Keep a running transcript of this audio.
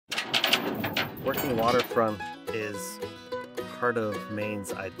Working waterfront is part of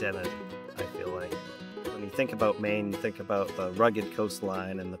Maine's identity, I feel like. When you think about Maine, you think about the rugged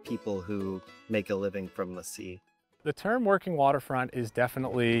coastline and the people who make a living from the sea. The term working waterfront is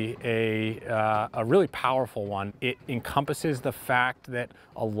definitely a really powerful one. It encompasses the fact that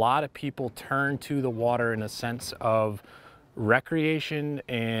a lot of people turn to the water in a sense of recreation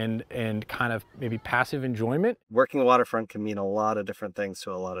and kind of maybe passive enjoyment. Working waterfront can mean a lot of different things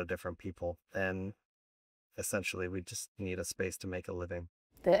to a lot of different people, and essentially we just need a space to make a living.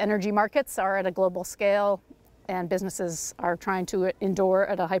 The energy markets are at a global scale and businesses are trying to endure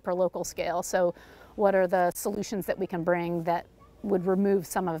at a hyper-local scale. So what are the solutions that we can bring that would remove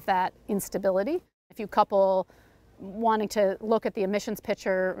some of that instability? If you couple wanting to look at the emissions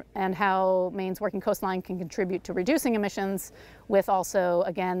picture and how Maine's working coastline can contribute to reducing emissions with also,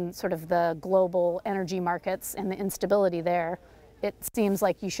 again, sort of the global energy markets and the instability there, it seems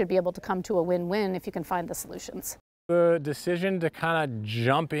like you should be able to come to a win-win if you can find the solutions. The decision to kind of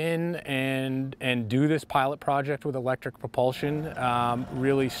jump in and do this pilot project with electric propulsion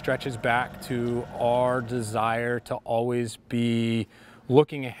really stretches back to our desire to always be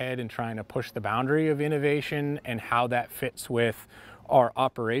looking ahead and trying to push the boundary of innovation and how that fits with our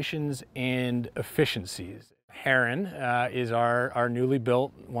operations and efficiencies. Heron is our newly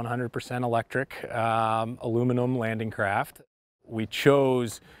built 100% electric aluminum landing craft. We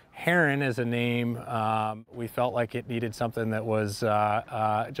chose Heron as a name. We felt like it needed something that was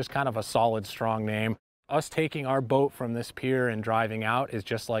just kind of a solid, strong name. Us taking our boat from this pier and driving out is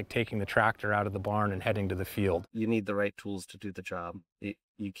just like taking the tractor out of the barn and heading to the field. You need the right tools to do the job.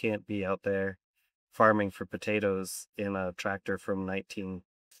 You can't be out there farming for potatoes in a tractor from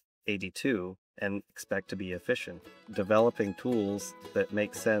 1982 and expect to be efficient. Developing tools that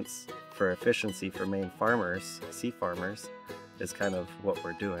make sense for efficiency for Maine farmers, sea farmers, is kind of what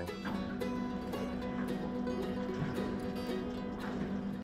we're doing.